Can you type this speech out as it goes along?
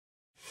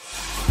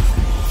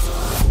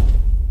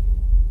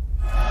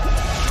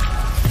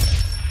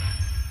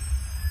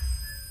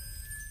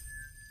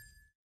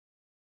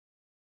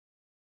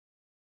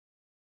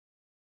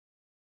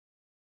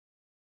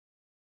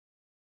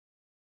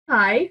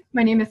Hi,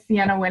 my name is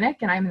Cianna Winnick,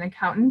 and I'm an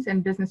accountant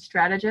and business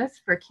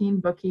strategist for Keane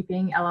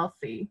Bookkeeping,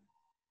 LLC.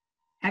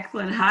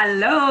 Excellent.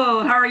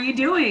 Hello. How are you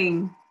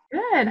doing?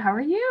 Good. How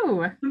are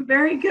you? I'm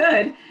very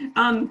good.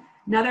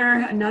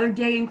 Another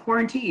day in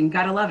quarantine.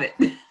 Gotta love it.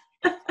 It's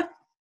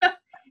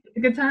a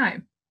good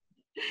time.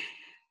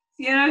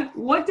 Sienna,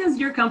 what does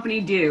your company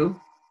do?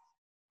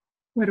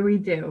 What do we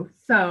do?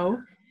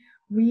 So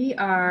we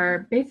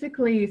are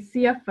basically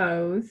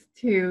CFOs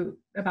to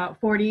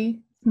about 40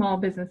 small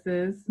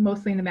businesses,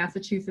 mostly in the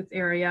Massachusetts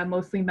area,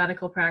 mostly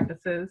medical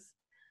practices.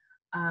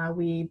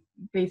 We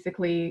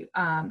basically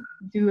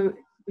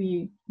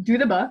we do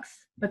the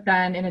books, but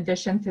then in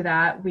addition to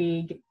that,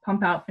 we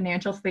pump out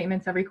financial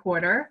statements every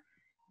quarter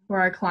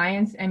for our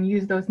clients and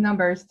use those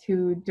numbers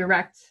to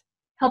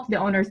help the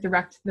owners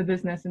direct the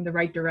business in the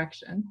right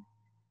direction.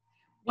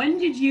 When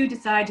did you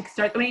decide to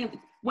start?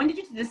 When did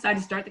you decide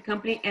to start the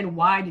company, and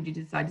why did you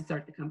decide to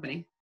start the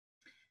company?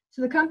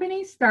 So the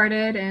company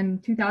started in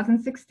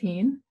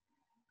 2016.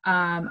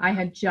 I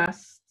had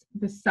just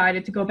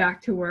decided to go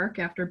back to work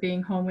after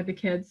being home with the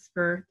kids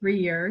for 3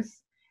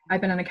 years.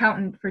 I've been an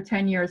accountant for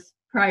 10 years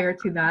prior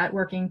to that,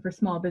 working for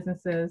small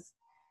businesses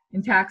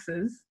in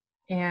taxes.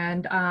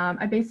 And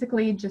I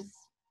basically just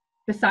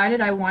decided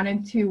I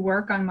wanted to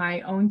work on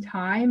my own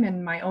time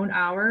and my own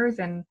hours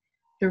and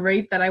the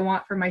rate that I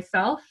want for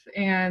myself.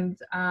 And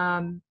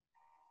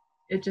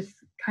it just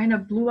kind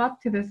of blew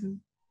up to this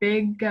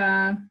big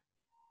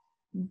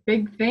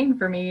thing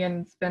for me,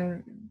 and it's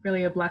been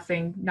really a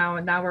blessing. Now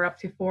we're up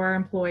to 4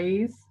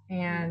 employees,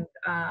 and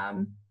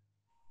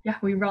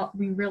we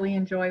really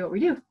enjoy what we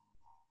do.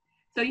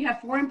 So you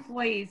have 4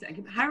 employees.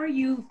 How are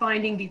you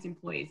finding these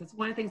employees? That's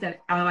one of the things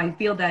that I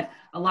feel that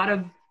a lot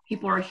of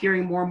people are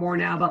hearing more and more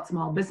now about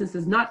small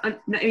businesses.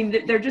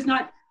 They're just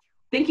not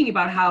thinking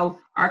about how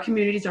our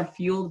communities are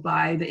fueled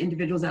by the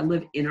individuals that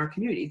live in our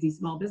communities, these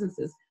small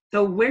businesses.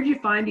 So where did you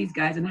find these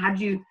guys, and how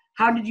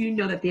did you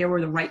know that they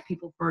were the right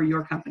people for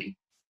your company?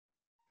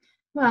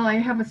 Well, I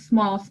have a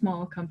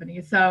small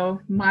company.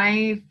 So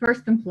my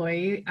first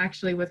employee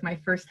actually was my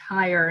first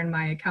hire in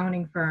my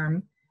accounting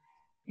firm.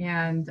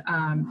 And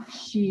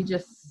she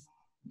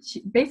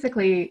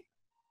basically,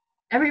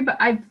 everybody,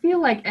 I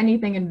feel like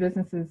anything in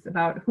business is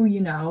about who you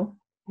know.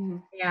 Mm-hmm.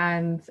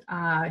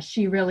 And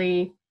she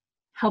really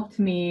helped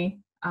me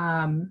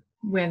when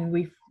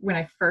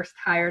I first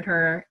hired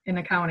her in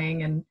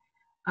accounting. And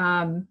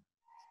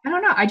I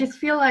don't know, I just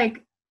feel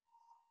like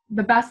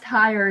the best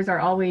hires are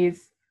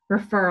always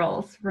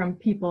referrals from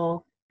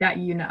people that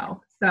you know.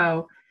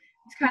 So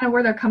it's kind of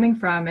where they're coming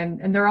from,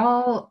 and they're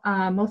all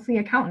mostly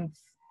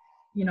accountants.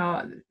 You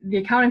know, the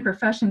accounting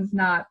profession's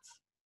not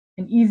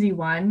an easy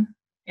one,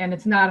 and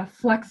it's not a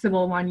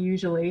flexible one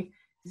usually.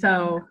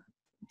 So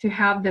to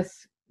have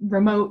this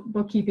remote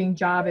bookkeeping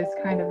job is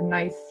kind of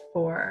nice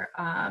for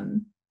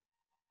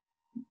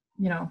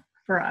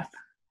for us.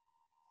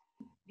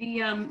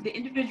 The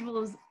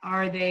individuals,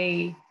 are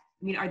they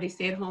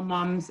stay-at-home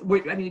moms?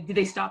 Did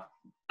they stop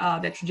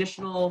the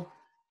traditional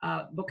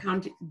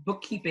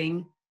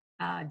bookkeeping?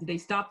 Did they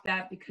stop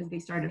that because they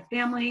started a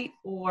family,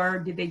 or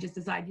did they just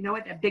decide, you know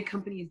what, that big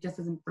company just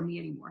isn't for me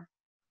anymore?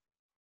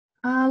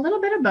 A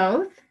little bit of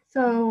both.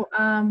 So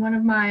one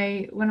of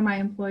my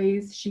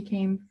employees, she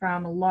came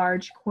from a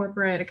large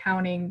corporate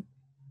accounting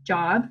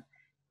job,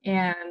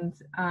 and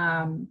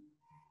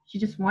she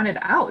just wanted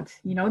out.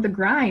 You know, the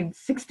grind,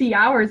 60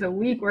 hours a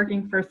week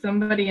working for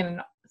somebody in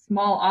a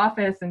small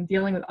office and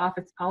dealing with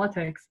office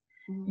politics.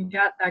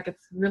 That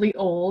gets really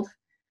old.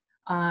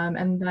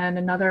 And then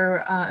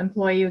another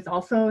employee was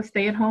also a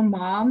stay-at-home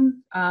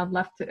mom,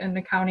 left an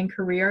accounting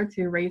career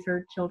to raise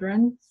her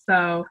children.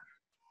 So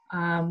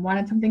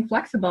wanted something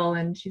flexible,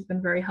 and she's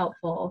been very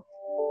helpful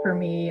for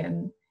me.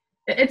 And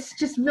it's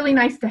just really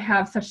nice to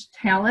have such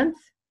talent,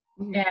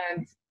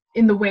 and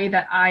in the way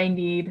that I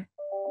need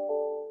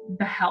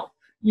the help.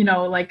 You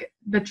know, like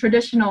the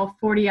traditional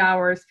 40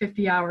 hours,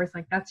 50 hours,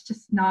 like that's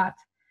just not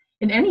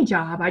in any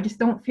job. I just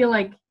don't feel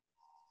like,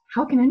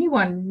 how can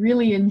anyone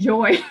really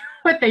enjoy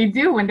what they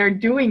do when they're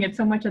doing it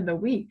so much of the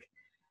week?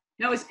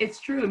 No, it's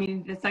true. I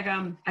mean, it's like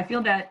I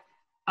feel that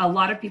a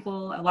lot of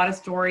people, a lot of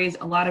stories,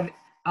 a lot of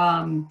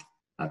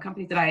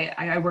companies that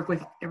I work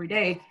with every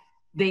day,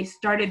 they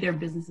started their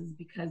businesses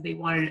because they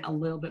wanted a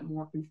little bit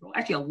more control,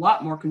 actually a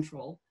lot more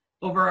control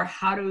over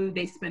how do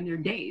they spend their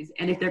days.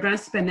 And if they're going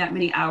to spend that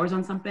many hours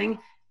on something,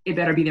 it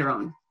better be their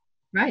own.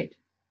 Right.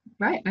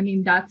 I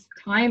mean, that's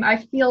time. I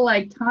feel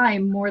like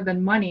time, more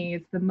than money,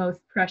 is the most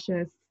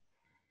precious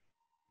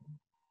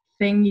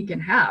thing you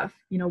can have.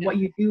 You know, what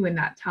you do in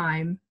that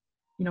time.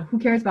 You know, who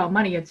cares about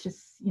money? It's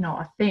just,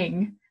 a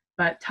thing.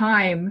 But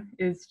time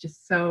is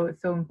just so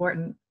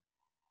important.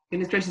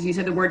 Goodness gracious, you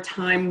said the word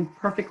time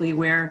perfectly,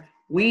 where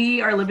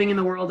we are living in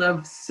the world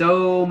of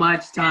so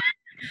much time.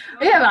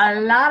 We have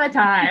a lot of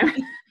time.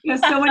 We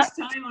have so much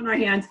time on our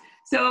hands.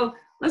 So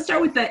let's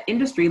start with the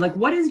industry. Like,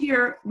 what is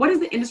your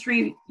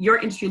industry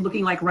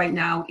looking like right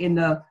now in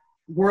the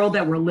world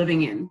that we're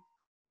living in?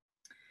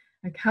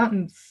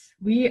 Accountants,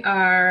 we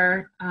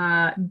are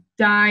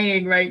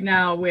dying right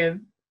now with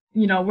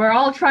we're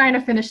all trying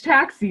to finish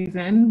tax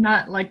season.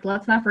 Not like,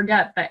 let's not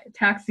forget that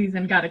tax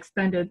season got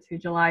extended to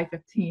July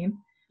 15th.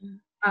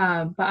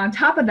 But on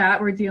top of that,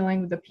 we're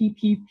dealing with the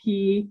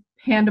PPP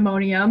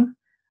pandemonium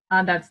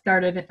that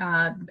started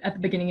at the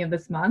beginning of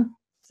this month.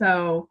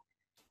 So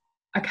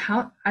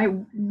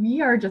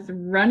we are just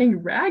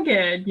running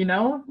ragged,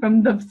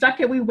 from the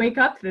second we wake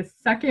up to the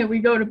second we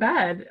go to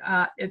bed.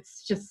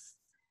 It's just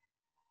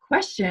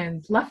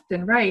questions left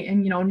and right.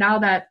 And, now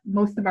that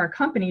most of our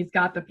companies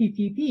got the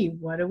PPP,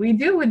 what do we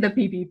do with the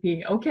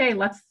PPP? Okay,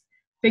 let's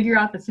figure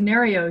out the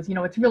scenarios.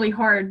 It's really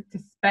hard to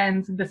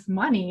spend this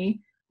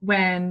money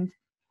when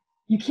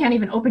you can't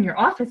even open your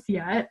office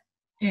yet.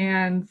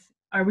 And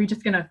are we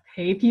just going to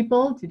pay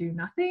people to do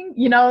nothing?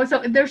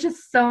 So there's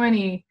just so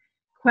many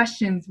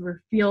questions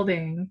we're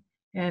fielding,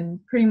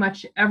 and pretty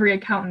much every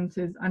accountant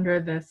is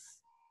under this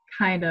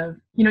kind of,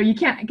 you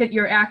can't get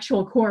your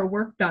actual core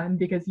work done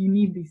because you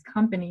need these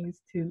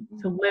companies to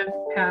live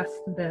past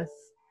this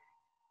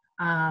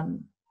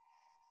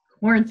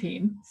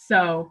quarantine.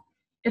 So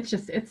it's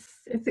just, it's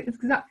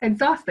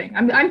exhausting.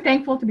 I'm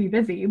thankful to be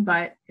busy,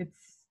 but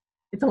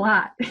it's a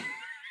lot.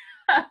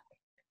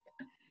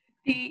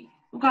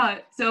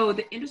 So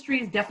the industry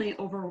is definitely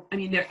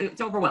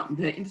it's overwhelmed.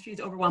 The industry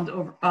is overwhelmed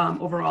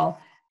overall.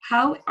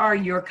 How are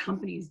your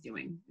companies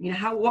doing?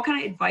 What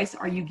kind of advice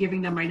are you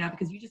giving them right now?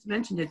 Because you just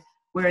mentioned it,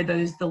 where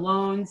there's the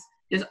loans,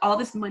 there's all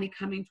this money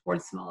coming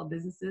towards small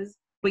businesses,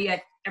 but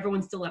yet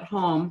everyone's still at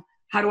home.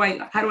 How do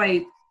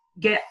I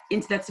get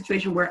into that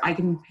situation where I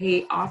can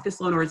pay off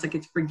this loan, or it's like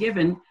it's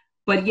forgiven,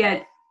 but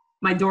yet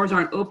my doors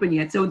aren't open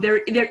yet? So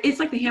there it's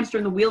like the hamster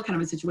in the wheel kind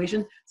of a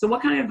situation. So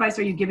what kind of advice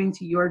are you giving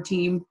to your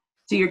team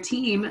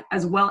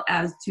as well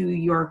as to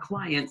your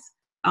clients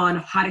on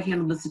how to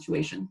handle the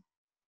situation?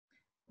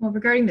 Well,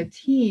 regarding the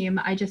team,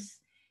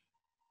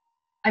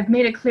 I've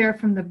made it clear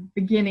from the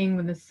beginning,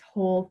 when this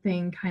whole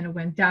thing kind of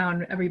went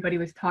down, everybody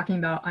was talking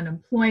about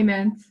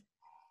unemployment,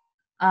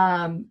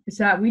 so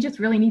that we just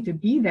really need to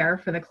be there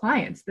for the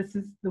clients. This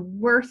is the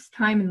worst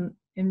time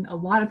in a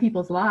lot of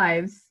people's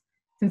lives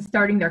since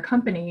starting their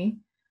company.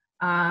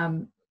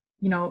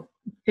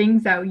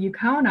 Things that you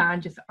count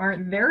on just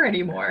aren't there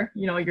anymore.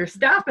 Your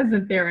staff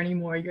isn't there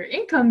anymore. Your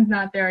income's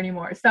not there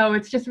anymore. So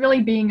it's just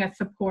really being a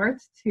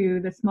support to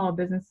the small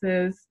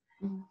businesses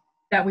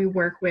that we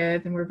work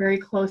with, and we're very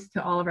close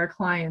to all of our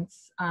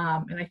clients.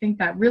 And I think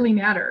that really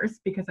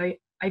matters, because I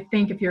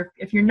think if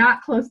you're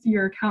not close to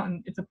your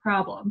accountant, it's a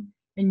problem,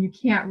 and you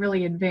can't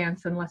really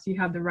advance unless you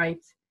have the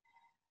right,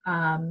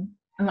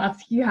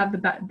 unless you have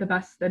the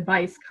best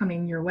advice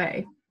coming your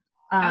way.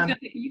 I was gonna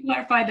say, can you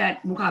clarify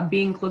that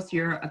being close to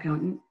your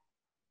accountant?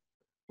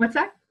 What's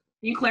that?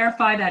 Can you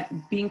clarify that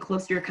being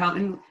close to your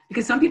accountant?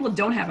 Because some people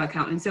don't have an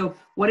accountant. So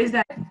what does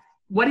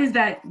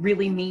that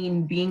really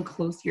mean, being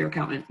close to your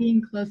accountant?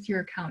 Being close to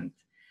your accountant.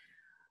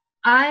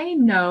 I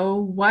know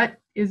what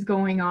is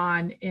going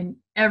on in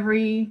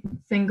every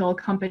single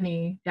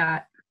company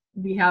that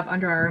we have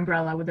under our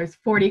umbrella, where there's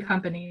 40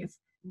 companies.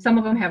 Some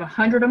of them have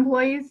 100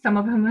 employees, some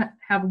of them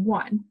have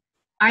one.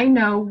 I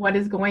know what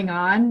is going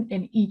on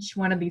in each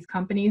one of these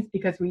companies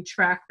because we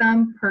track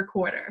them per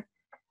quarter.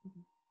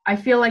 I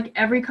feel like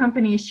every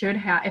company should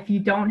have, if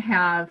you don't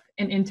have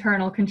an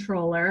internal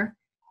controller,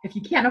 if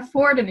you can't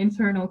afford an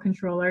internal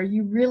controller,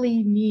 you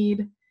really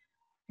need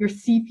your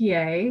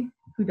CPA,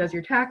 who does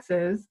your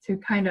taxes, to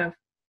kind of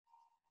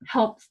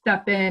help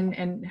step in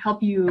and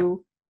help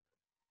you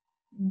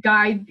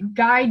guide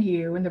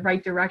you in the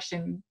right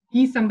direction.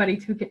 Be somebody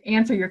who can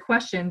answer your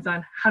questions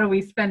on how do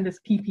we spend this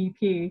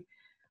PPP.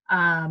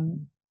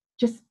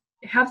 Just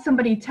have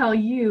somebody tell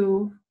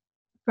you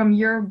from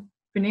your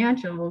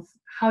financials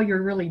how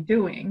you're really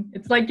doing.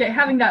 It's like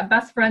having that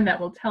best friend that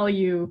will tell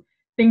you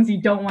things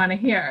you don't want to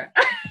hear.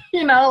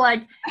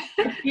 I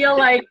feel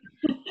like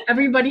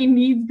everybody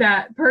needs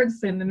that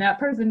person, and that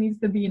person needs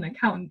to be an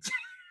accountant.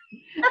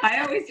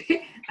 I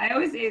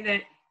always say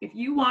that if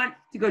you want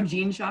to go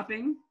jean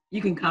shopping,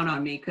 you can count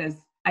on me, because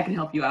I can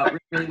help you out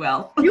really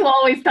well. You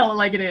always tell it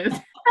like it is.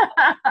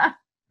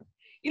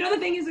 The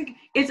thing is, like,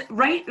 it's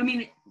right. I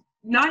mean,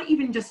 not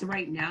even just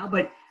right now,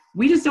 but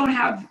we just don't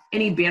have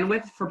any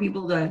bandwidth for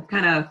people to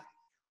kind of,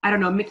 I don't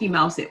know, Mickey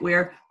Mouse it,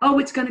 where, oh,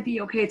 it's going to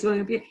be okay. It's going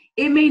to be,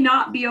 it may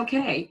not be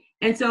okay.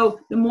 And so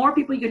the more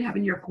people you can have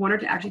in your corner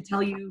to actually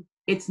tell you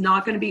it's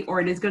not going to be, or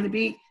it is going to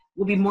be,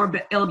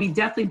 it'll be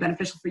definitely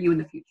beneficial for you in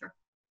the future.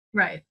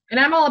 Right. And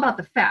I'm all about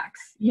the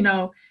facts.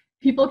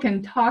 People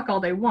can talk all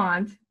they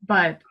want,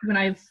 but when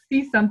I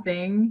see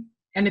something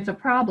and it's a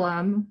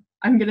problem,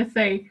 I'm going to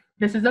say,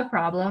 this is a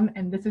problem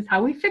and this is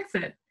how we fix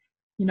it.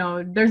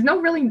 There's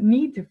no really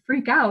need to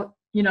freak out.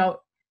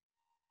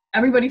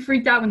 Everybody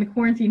freaked out when the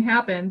quarantine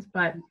happened,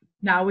 but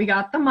now we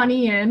got the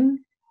money in.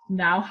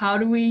 Now, how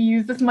do we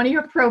use this money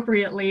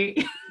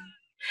appropriately?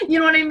 You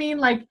know what I mean?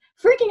 Like,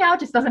 freaking out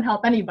just doesn't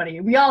help anybody.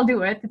 We all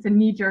do it. It's a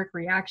knee-jerk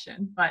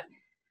reaction. But,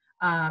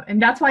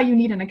 and that's why you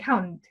need an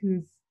accountant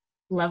who's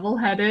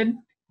level-headed.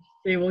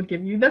 They will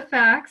give you the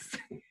facts.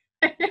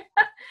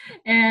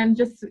 And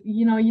just,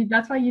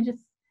 that's why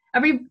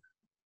every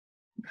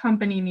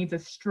company needs a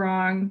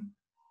strong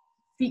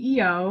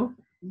CEO,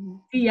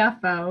 Mhm.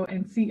 CFO,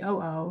 and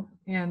COO,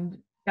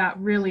 and that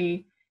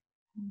really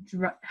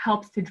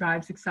helps to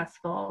drive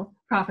successful,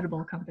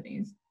 profitable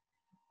companies.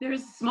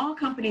 There's small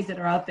companies that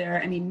are out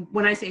there. I mean,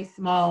 when I say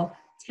small,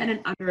 10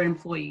 and under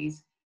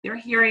employees, they're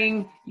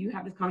hearing you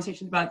have this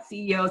conversation about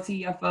CEO,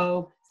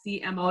 CFO,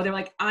 CMO. They're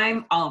like,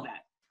 I'm all of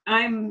that.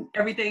 I'm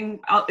everything.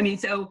 I mean,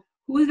 so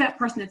who is that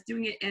person that's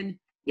doing it? And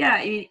yeah,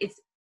 I mean,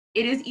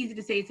 it is easy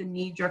to say it's a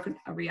knee-jerk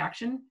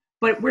reaction,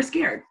 but we're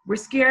scared. We're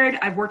scared.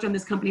 I've worked on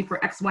this company for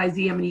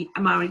XYZ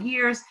amount of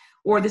years,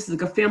 or this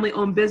is like a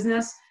family-owned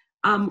business.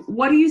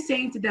 What are you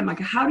saying to them? Like,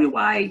 how do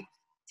I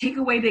take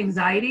away the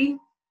anxiety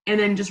and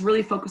then just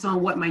really focus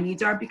on what my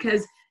needs are?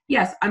 Because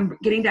yes, I'm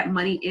getting that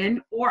money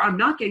in, or I'm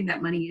not getting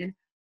that money in.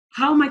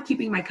 How am I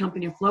keeping my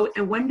company afloat?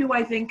 And when do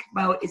I think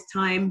about it's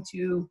time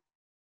to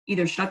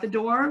either shut the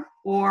door,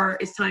 or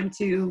it's time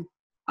to,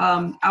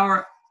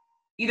 or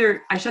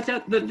either I shut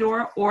the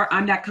door, or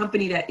I'm that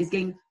company that is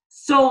getting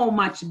so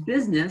much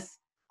business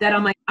that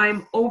I'm like,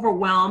 I'm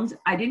overwhelmed.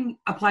 I didn't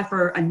apply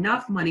for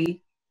enough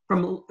money for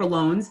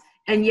loans,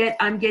 and yet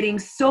I'm getting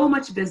so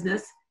much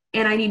business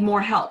and I need more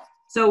help.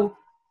 So,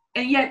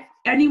 and yet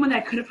anyone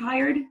that I could have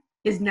hired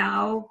is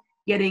now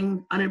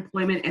getting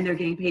unemployment and they're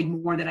getting paid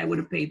more than I would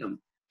have paid them.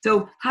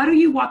 So how do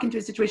you walk into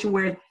a situation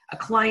where a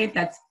client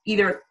that's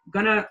either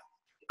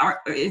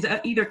is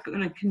either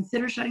gonna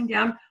consider shutting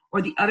down,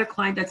 or the other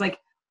client that's like,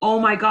 oh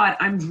my God,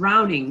 I'm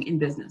drowning in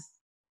business?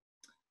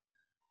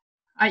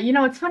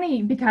 It's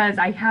funny because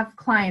I have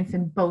clients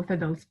in both of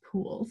those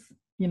pools.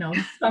 Some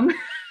some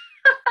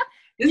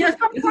This is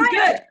clients.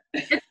 good.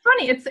 It's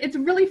funny. It's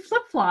really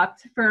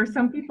flip-flopped for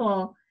some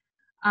people.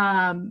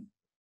 Um,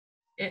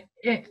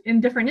 in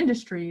different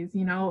industries,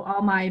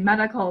 all my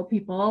medical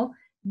people,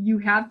 you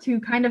have to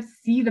kind of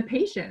see the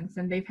patients,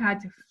 and they've had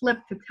to flip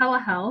to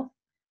telehealth,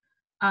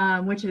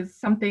 which is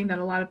something that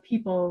a lot of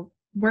people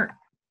weren't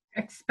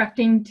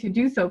expecting to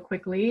do so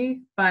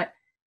quickly, but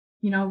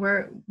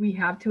we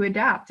have to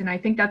adapt. And I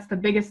think that's the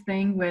biggest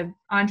thing with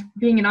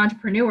being an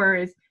entrepreneur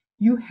is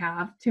you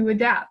have to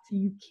adapt.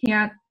 You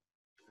can't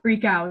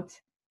freak out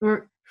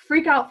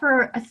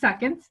for a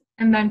second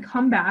and then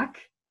come back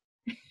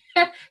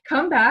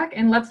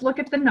and let's look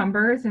at the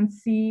numbers and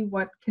see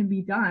what can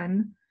be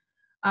done.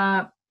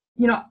 I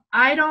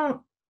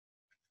don't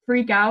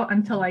freak out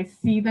until I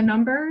see the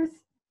numbers.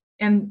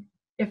 And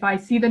if I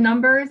see the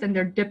numbers and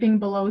they're dipping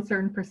below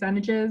certain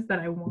percentages that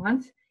I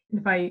want,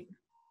 if I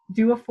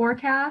do a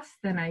forecast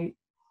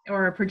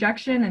or a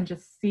projection and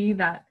just see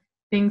that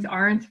things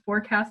aren't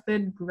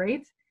forecasted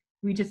great,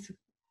 we just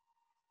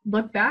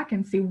look back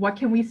and see what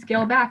can we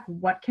scale back,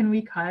 what can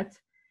we cut,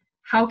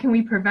 how can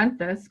we prevent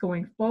this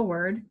going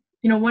forward.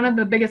 One of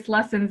the biggest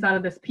lessons out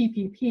of this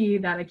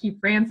PPP that I keep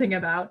ranting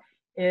about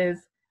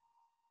is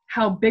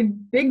how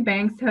big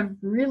banks have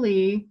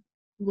really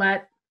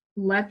let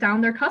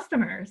down their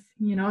customers.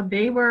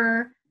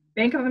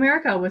 Bank of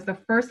America was the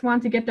first one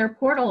to get their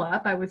portal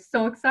up. I was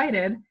so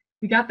excited.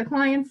 We got the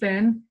clients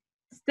in.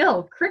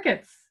 Still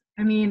crickets.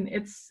 I mean,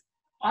 it's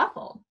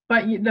awful.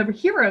 But the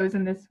heroes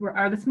in this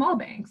are the small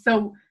banks.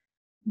 So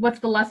what's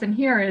the lesson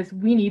here is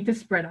we need to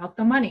spread out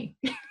the money.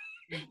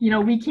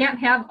 We can't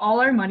have all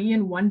our money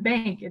in one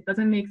bank. It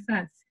doesn't make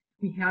sense.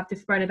 We have to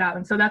spread it out.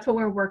 And so that's what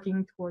we're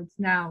working towards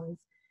now is,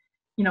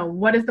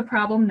 what is the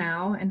problem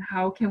now and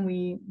how can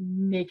we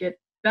make it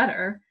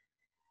better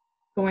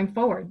going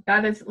forward?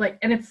 That is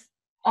and it's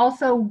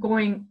also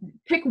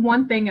pick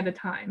one thing at a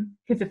time.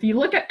 Because if you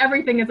look at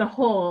everything as a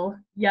whole,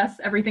 yes,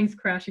 everything's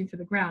crashing to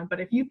the ground. But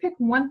if you pick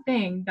one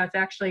thing that's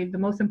actually the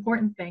most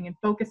important thing and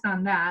focus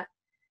on that,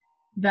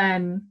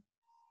 then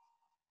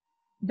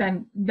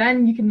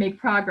you can make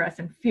progress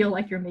and feel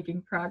like you're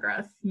making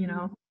progress.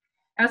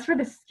 As for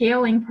the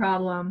scaling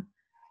problem,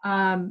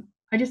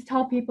 I just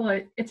tell people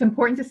it's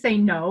important to say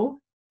no.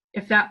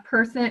 If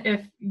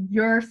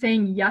you're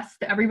saying yes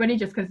to everybody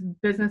just because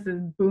business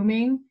is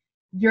booming,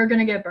 you're going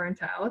to get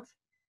burnt out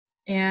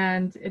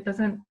and it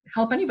doesn't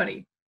help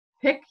anybody.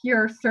 Pick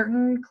your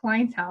certain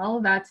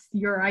clientele that's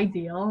your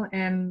ideal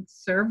and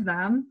serve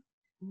them,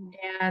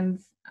 and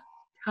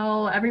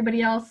tell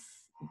everybody else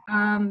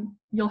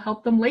you'll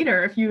help them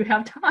later if you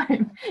have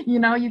time.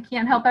 You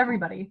can't help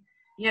everybody.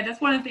 Yeah,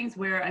 that's one of the things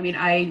where, I mean,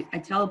 I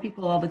tell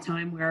people all the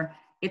time where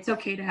it's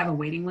okay to have a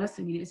waiting list.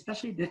 I mean,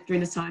 especially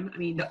during this time, I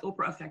mean, the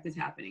Oprah effect is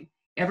happening.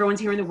 Everyone's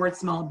hearing the word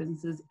small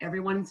businesses.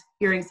 Everyone's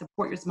hearing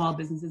support your small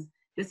businesses.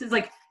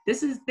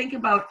 Think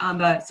about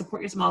the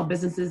support your small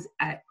businesses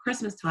at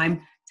Christmas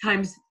time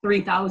times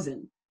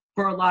 3,000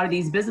 for a lot of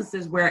these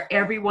businesses where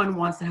everyone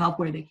wants to help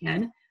where they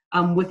can.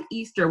 With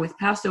Easter, with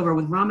Passover,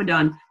 with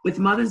Ramadan, with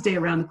Mother's Day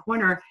around the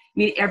corner, I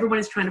mean, everyone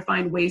is trying to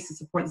find ways to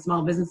support the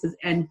small businesses.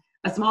 And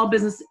a small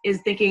business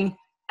is thinking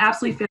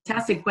absolutely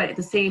fantastic, but at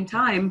the same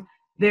time,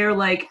 they're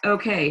like,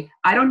 okay,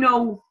 I don't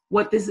know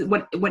what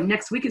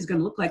next week is going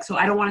to look like, so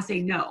I don't want to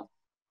say no.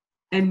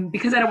 And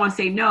because I don't want to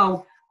say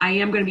no, I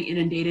am going to be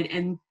inundated.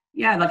 And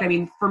yeah,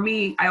 for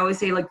me, I always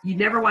say, you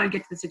never want to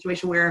get to the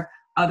situation where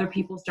other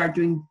people start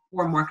doing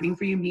poor marketing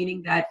for you,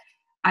 meaning that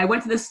I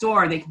went to the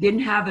store, they didn't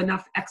have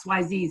enough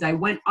XYZs. I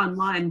went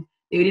online,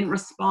 they didn't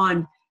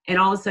respond, and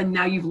all of a sudden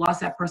now you've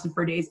lost that person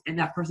for days, and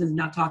that person is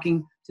not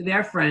talking to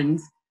their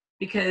friends.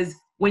 Because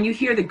when you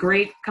hear the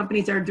great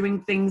companies that are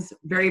doing things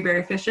very, very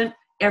efficient,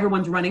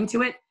 everyone's running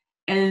to it,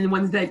 and the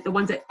ones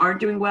that aren't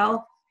doing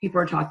well, people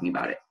are talking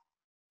about it.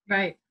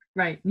 Right,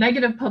 right.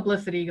 Negative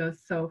publicity goes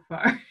so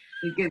far.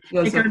 It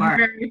goes so far.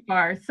 Very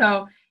far.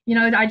 So,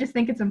 I just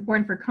think it's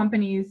important for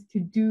companies to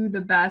do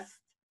the best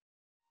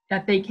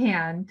that they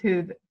can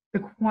to the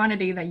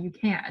quantity that you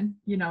can.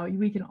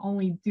 We can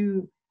only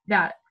do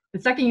that. The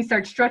second you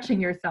start stretching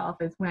yourself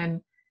is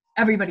when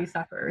everybody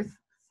suffers.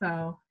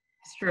 So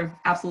it's true.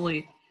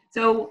 Absolutely.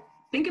 So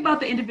think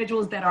about the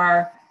individuals that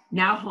are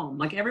now home.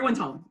 Like everyone's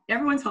home.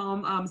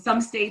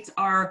 Some states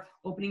are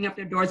opening up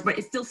their doors, but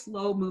it's still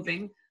slow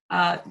moving.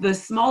 The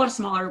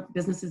smaller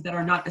businesses that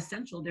are not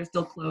essential, they're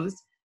still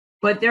closed.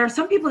 But there are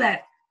some people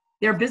that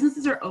their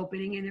businesses are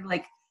opening and they're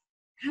like,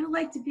 kind of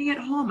like to be at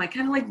home. I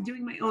kind of like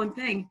doing my own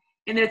thing.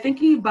 And they're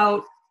thinking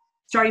about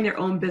starting their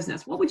own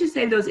business. What would you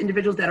say to those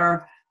individuals that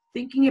are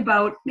thinking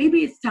about,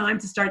 maybe it's time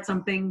to start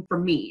something for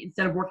me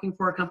instead of working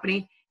for a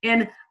company?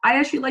 And I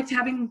actually liked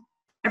having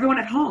everyone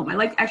at home. I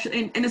like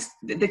actually, and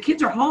the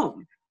kids are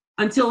home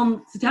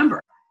until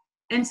September.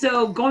 And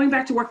so going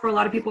back to work for a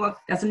lot of people,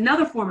 that's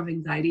another form of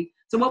anxiety.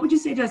 So what would you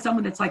say to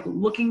someone that's like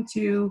looking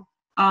to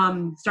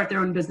start their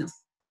own business?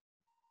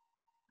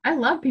 I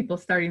love people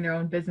starting their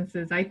own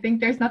businesses. I think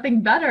there's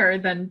nothing better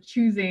than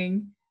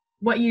choosing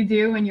what you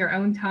do in your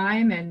own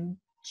time and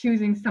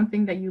choosing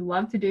something that you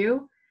love to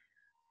do.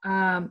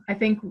 I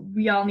think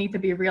we all need to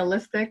be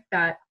realistic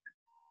that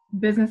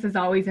business is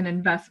always an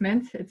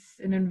investment. It's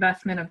an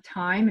investment of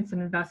time. It's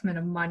an investment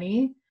of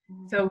money.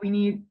 So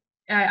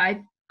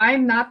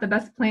I'm not the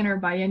best planner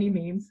by any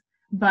means,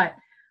 but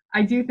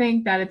I do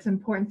think that it's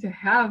important to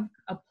have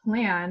a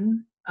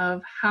plan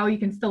of how you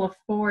can still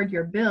afford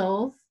your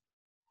bills,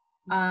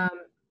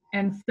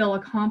 and still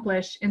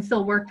accomplish and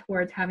still work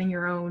towards having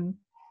your own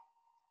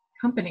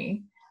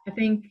company. I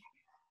think,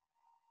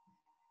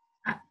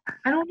 I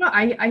don't know,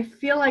 I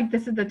feel like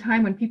this is the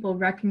time when people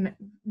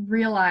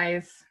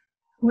realize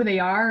who they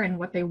are and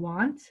what they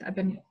want. I've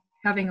been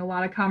having a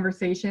lot of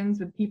conversations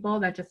with people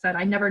that just said,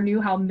 I never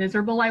knew how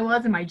miserable I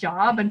was in my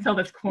job until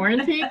this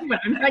quarantine, but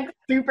I'm like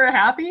super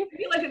happy.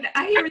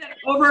 I hear that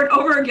over and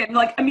over again.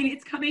 Like, I mean,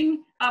 it's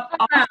coming up.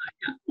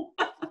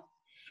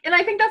 And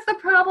I think that's the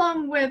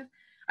problem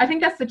I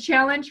think that's the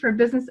challenge for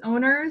business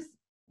owners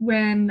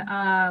when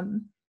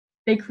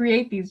they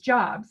create these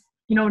jobs.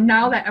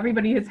 Now that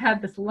everybody has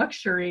had this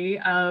luxury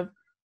of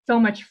so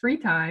much free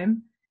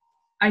time,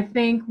 I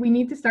think we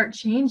need to start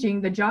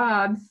changing the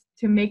jobs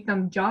to make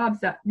them jobs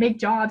that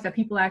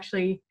people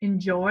actually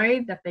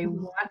enjoy, that they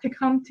want to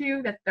come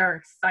to, that they're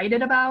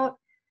excited about.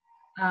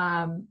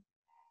 I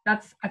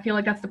feel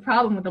like that's the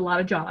problem with a lot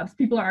of jobs.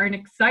 People aren't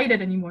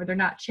excited anymore. They're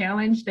not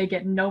challenged. They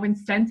get no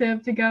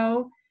incentive to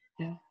go.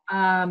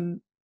 Yeah.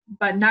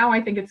 But now I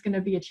think it's going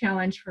to be a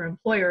challenge for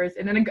employers,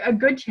 and then a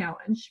good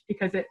challenge,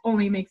 because it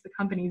only makes the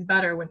companies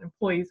better when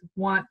employees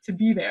want to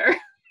be there.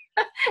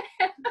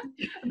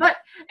 But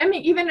I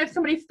mean, even if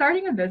somebody's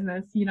starting a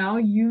business, you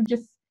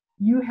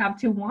have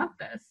to want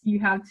this. You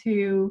have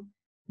to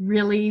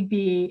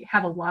really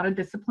have a lot of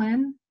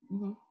discipline.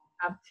 Mm-hmm.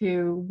 Have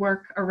to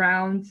work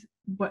around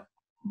what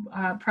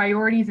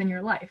priorities in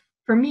your life.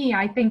 For me,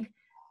 I think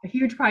a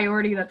huge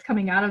priority that's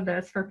coming out of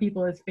this for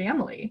people is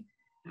family.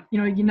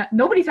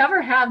 Nobody's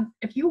ever had,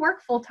 if you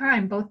work full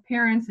time, both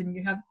parents, and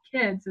you have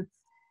kids, it's,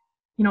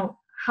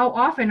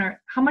 how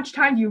much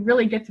time do you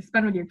really get to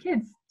spend with your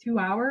kids? 2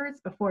 hours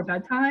before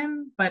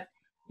bedtime. But,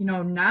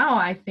 now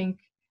I think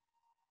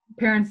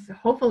parents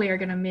hopefully are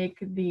going to make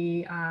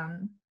the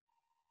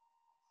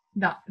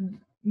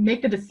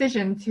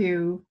decision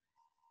to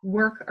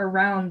work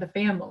around the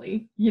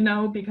family,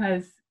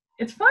 because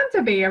it's fun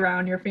to be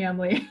around your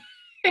family.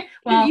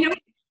 Well,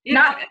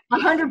 not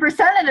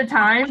 100% of the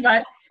time,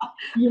 but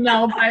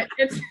but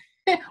it's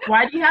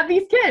why do you have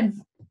these kids?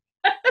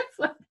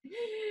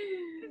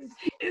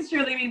 It's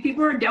true. I mean,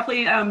 people are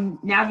definitely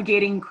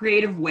navigating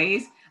creative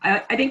ways.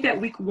 I think that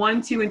week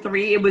 1, 2, and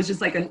 3, it was just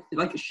like a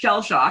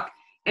shell shock,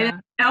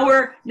 and now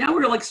we're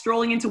like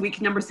strolling into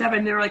week number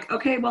 7. They're like,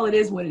 okay, well, it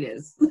is what it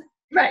is.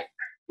 Right.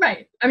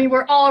 I mean,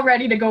 we're all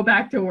ready to go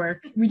back to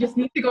work. We just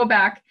need to go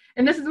back,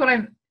 and this is what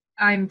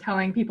I'm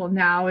telling people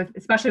now,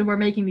 especially we're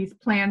making these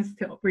plans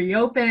to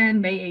reopen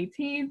May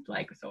 18th.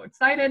 Like, so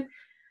excited.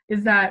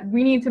 Is that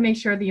we need to make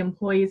sure the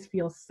employees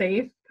feel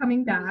safe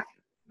coming back.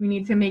 We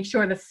need to make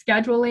sure the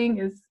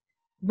scheduling is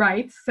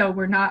right, so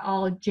we're not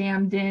all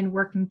jammed in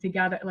working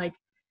together. Like,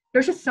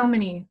 there's just so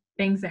many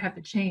things that have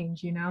to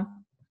change,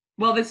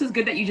 Well, this is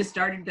good that you just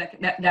started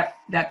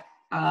that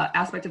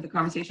aspect of the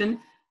conversation.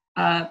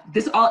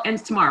 This all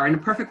ends tomorrow. In a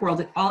perfect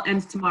world, it all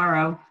ends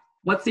tomorrow.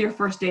 What's your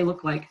first day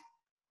look like?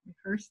 My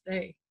first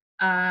day,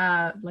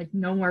 like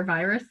no more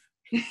virus.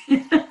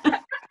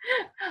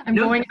 I'm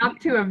going up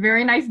to a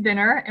very nice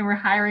dinner, and we're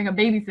hiring a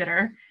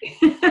babysitter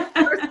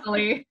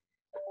personally.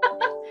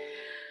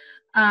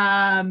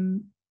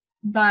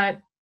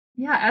 But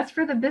yeah, as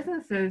for the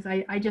businesses,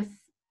 I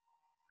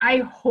I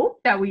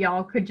hope that we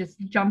all could just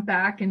jump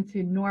back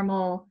into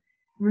normal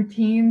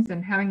routines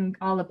and having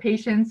all the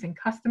patients and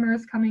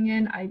customers coming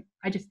in.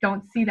 I just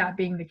don't see that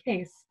being the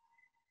case.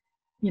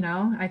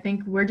 I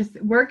think we're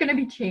going to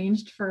be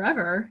changed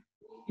forever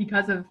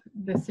because of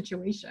this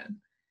situation.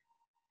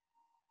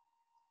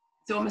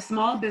 So I'm a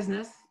small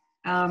business.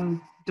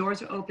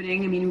 Doors are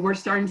opening. I mean, we're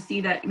starting to see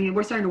that. I mean,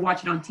 we're starting to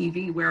watch it on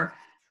TV where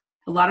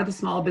a lot of the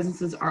small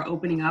businesses are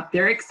opening up.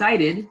 They're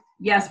excited.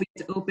 Yes, we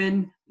get to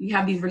open. We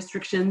have these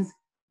restrictions.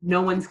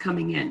 No one's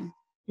coming in.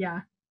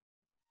 Yeah.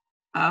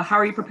 How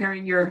are you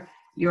preparing your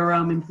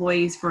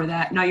employees for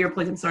that? Not your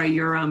employees. I'm sorry,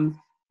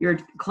 your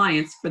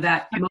clients for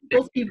that.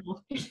 Those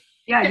people.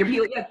 Yeah, your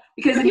people. Yeah,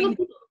 because I mean,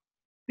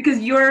 because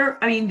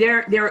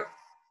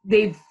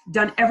they've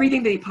done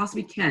everything they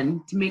possibly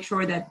can to make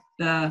sure that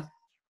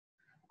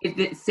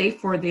it's safe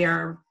for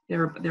their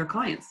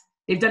clients.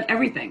 They've done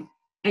everything,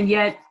 and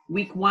yet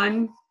week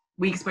 1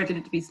 we expected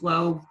it to be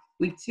slow.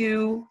 Week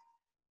 2,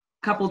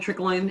 couple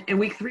trickle in, and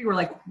week 3 we're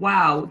like,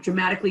 wow,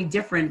 dramatically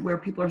different, where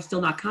people are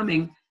still not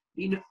coming.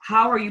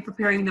 How are you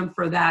preparing them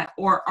for that,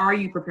 or are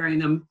you preparing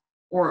them,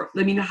 or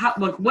I mean,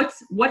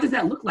 what does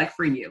that look like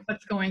for you?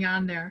 What's going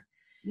on there?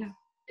 Yeah,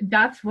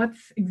 that's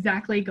what's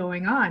exactly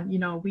going on.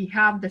 We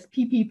have this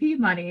PPP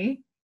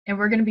money, and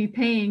we're going to be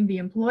paying the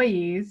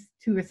employees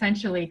to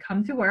essentially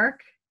come to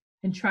work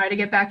and try to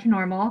get back to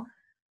normal.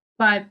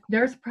 But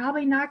there's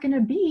probably not going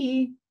to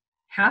be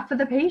half of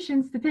the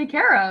patients to take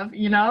care of.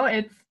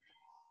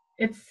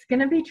 It's going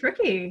to be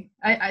tricky.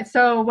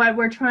 So what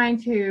we're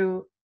trying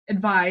to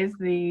advise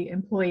the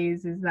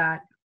employees is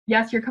that,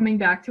 yes, you're coming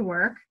back to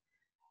work.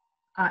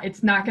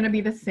 It's not going to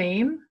be the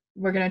same.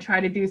 We're going to try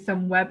to do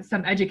some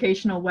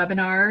educational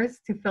webinars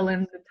to fill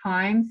in the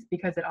times,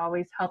 because it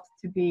always helps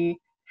to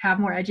have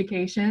more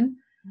education.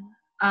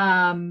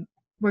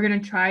 We're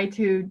going to try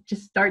to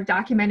just start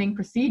documenting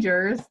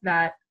procedures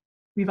that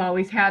we've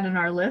always had on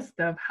our list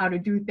of how to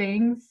do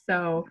things.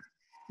 So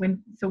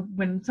when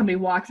somebody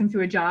walks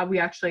into a job, we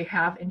actually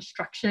have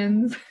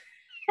instructions.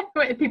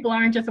 People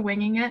aren't just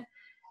winging it.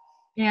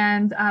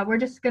 And we're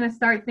just going to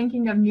start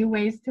thinking of new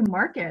ways to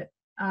market.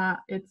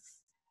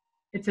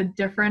 It's a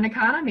different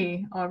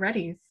economy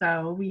already,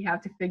 so we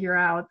have to figure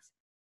out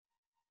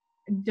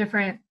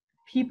different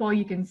people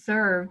you can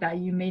serve that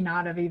you may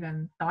not have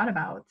even thought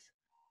about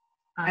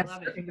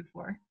serving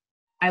before.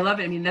 I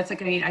love it. I mean,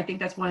 I think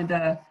that's one of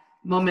the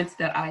moments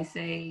that I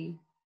say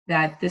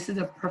that this is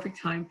a perfect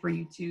time for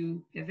you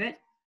to pivot,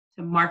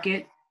 to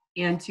market,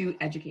 and to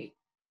educate.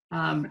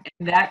 And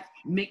that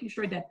making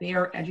sure that they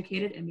are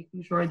educated and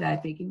making sure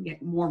that they can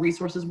get more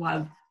resources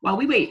while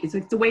we wait.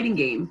 It's a waiting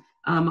game.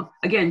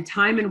 Again,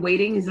 time and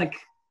waiting is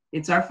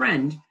it's our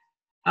friend,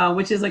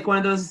 which is one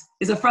of those,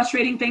 is a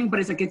frustrating thing, but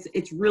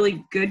it's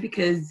really good,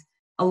 because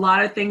a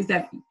lot of things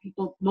that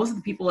most of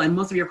the people and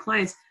most of your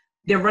clients,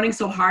 they're running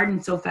so hard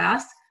and so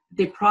fast,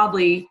 they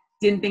probably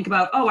didn't think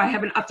about, oh, I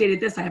haven't updated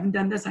this, I haven't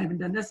done this, I haven't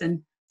done this.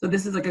 And so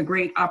this is a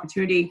great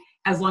opportunity,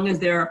 as long as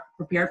they're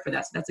prepared for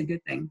that. So that's a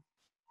good thing.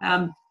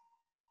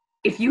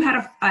 If you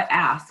had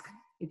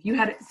if you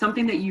had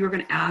something that you were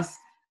going to ask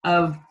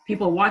of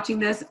people watching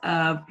this,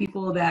 of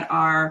people that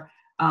are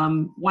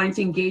wanting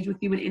to engage with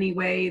you in any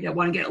way, that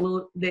want to get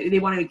they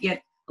want to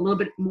get a little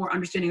bit more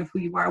understanding of who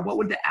you are, what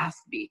would the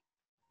ask be?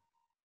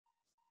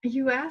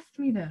 You asked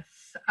me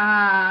this.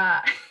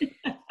 What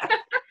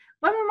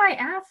would my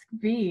ask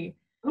be?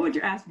 What would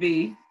your ask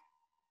be?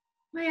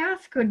 My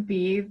ask would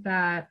be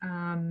that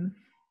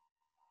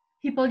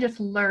people just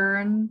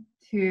learn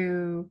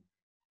to,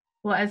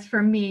 well, as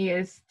for me,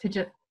 is to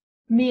just,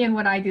 me and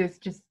what I do is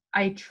just,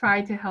 I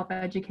try to help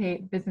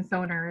educate business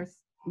owners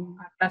on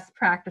best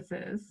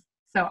practices.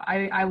 So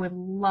I would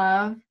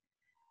love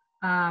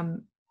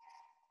to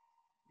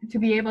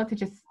be able to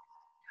just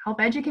help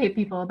educate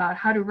people about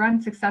how to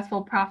run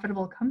successful,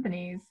 profitable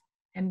companies.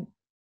 And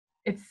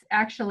it's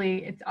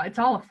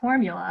all a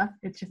formula.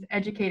 It's just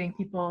educating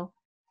people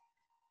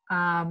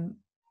on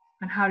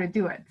how to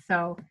do it.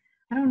 So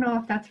I don't know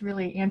if that's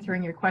really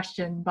answering your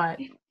question, but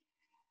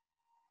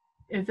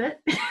is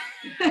it?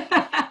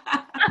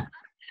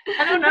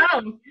 I don't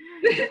know.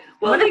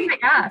 Well, what did I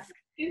ask?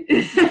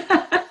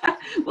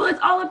 Well, it's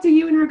all up to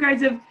you in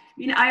regards of,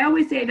 I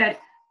always say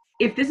that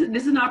if this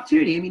is an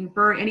opportunity,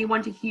 for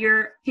anyone to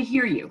hear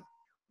you,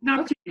 an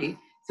opportunity.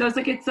 So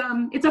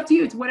it's up to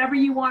you. It's whatever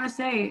you want to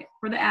say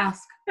for the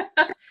ask.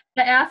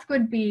 The ask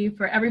would be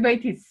for everybody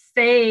to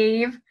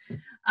save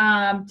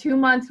 2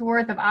 months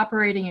worth of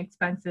operating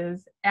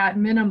expenses at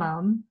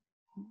minimum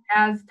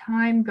as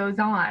time goes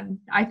on.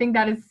 I think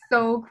that is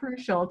so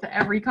crucial to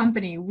every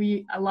company.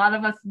 A lot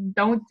of us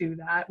don't do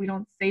that. We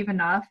don't save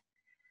enough.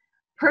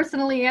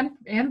 Personally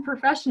and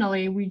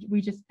professionally,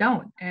 we just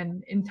don't.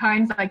 And in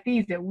times like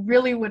these, it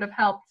really would have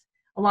helped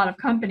a lot of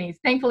companies.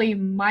 Thankfully,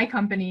 my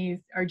companies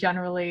are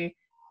generally,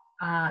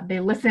 they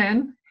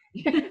listen.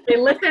 They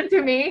listen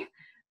to me,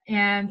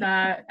 and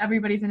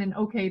everybody's in an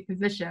okay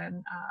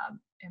position.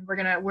 And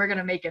we're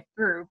gonna make it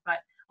through. But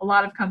a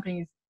lot of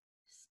companies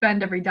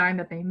spend every dime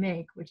that they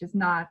make, which is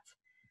not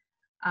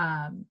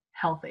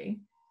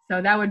healthy.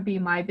 So that would be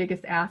my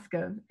biggest ask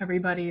of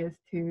everybody, is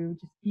to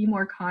just be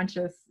more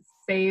conscious,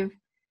 save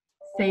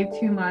 2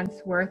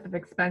 months worth of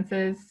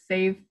expenses,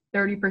 save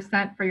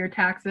 30% for your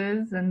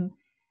taxes, and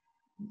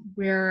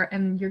you're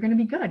going to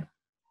be good.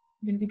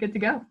 You're going to be good to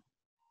go.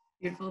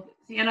 Beautiful.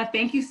 Cianna,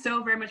 thank you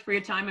so very much for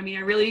your time. I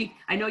mean,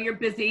 I know you're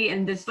busy,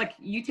 and just like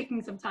you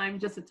taking some time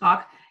just to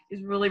talk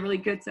is really, really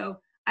good. So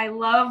I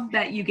love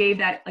that you gave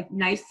that like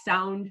nice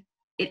sound.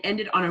 It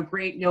ended on a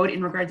great note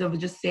in regards of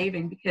just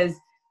saving, because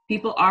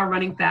people are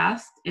running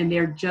fast and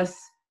they're just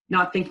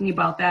not thinking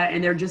about that,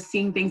 and they're just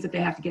seeing things that they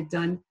have to get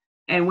done.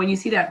 And when you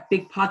see that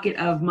big pocket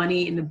of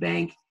money in the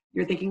bank,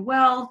 you're thinking,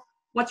 well,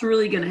 what's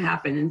really going to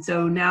happen? And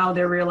so now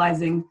they're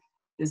realizing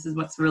this is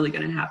what's really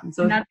going to happen.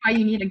 So and that's why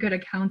you need a good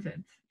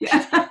accountant. Yeah.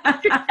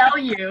 To tell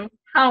you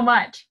how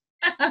much.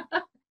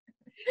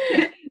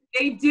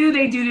 They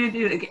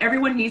do.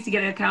 Everyone needs to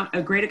get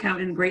a great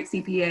accountant, a great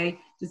CPA,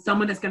 just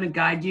someone that's going to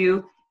guide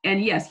you.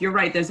 And yes, you're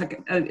right. There's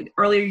like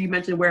earlier you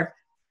mentioned where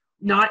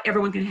not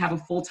everyone can have a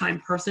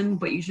full-time person,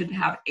 but you should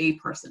have a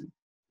person.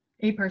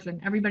 A person.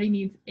 Everybody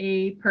needs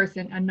a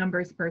person, a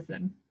numbers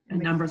person. A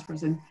numbers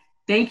person.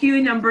 Thank you,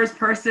 numbers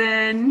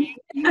person.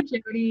 Thank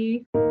you,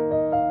 Jodi.